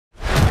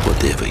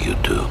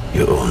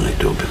only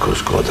do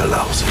because God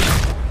allows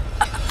it.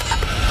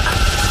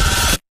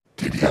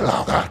 Did he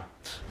allow that?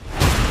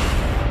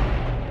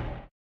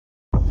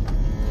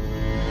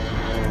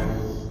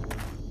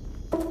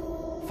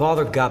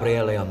 Father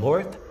Gabriele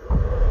Amort.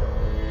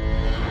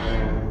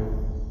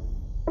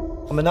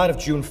 On the night of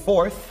June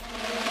 4th,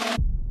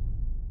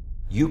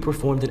 you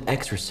performed an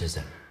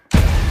exorcism.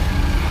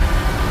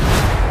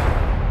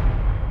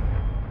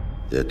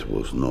 That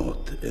was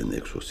not an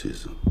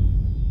exorcism.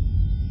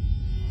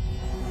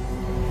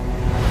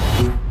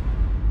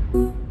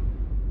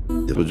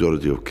 The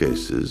majority of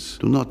cases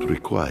do not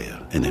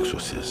require an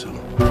exorcism.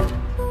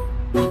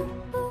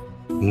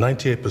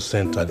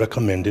 98% are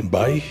recommended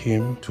by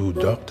him to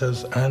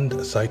doctors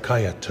and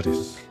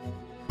psychiatrists.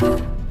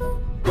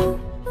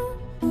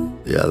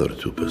 The other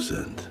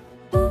 2%,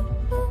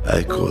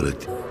 I call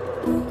it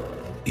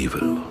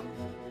evil.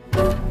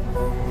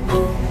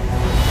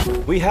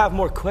 We have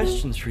more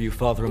questions for you,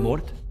 Father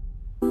Amort.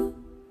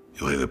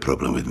 You have a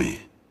problem with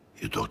me?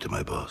 You talk to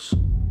my boss,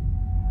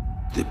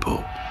 the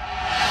Pope.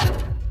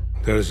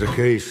 There is a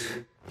case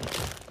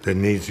that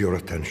needs your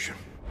attention.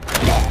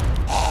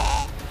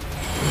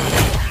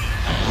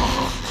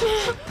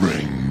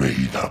 Bring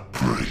me the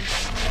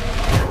priest.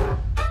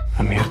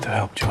 I'm here to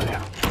help,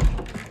 Julia.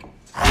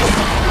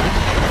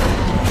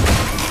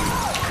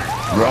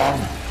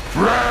 Wrong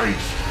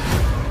priest!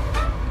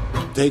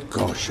 Take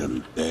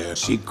caution. There are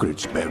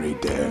secrets buried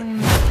there.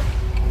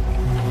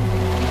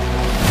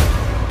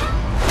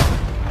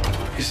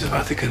 Is the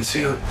Vatican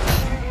sealed?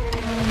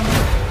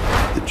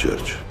 The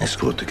Church has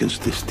fought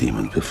against this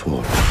demon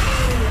before.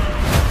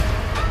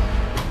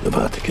 The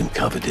Vatican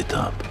covered it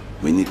up.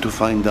 We need to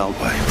find out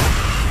why.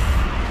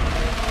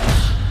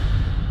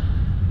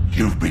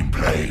 You've been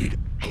played.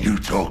 You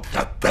talk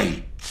the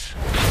bait.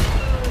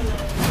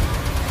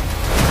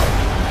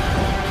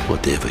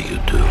 Whatever you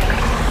do,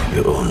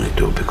 you only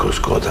do because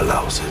God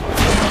allows it.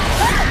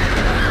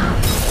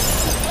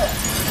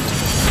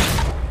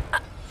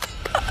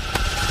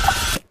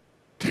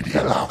 Did he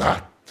allow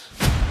that?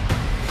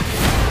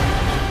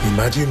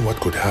 Imagine what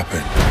could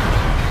happen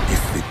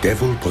if the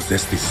devil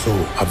possessed the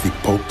soul of the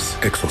Pope's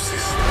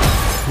exorcist.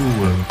 Who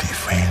will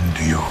defend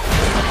you?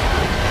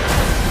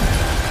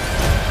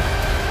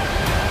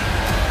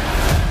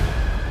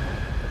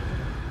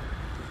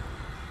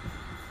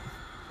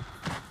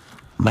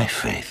 My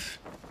faith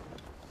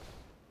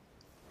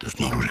does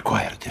not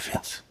require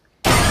defense.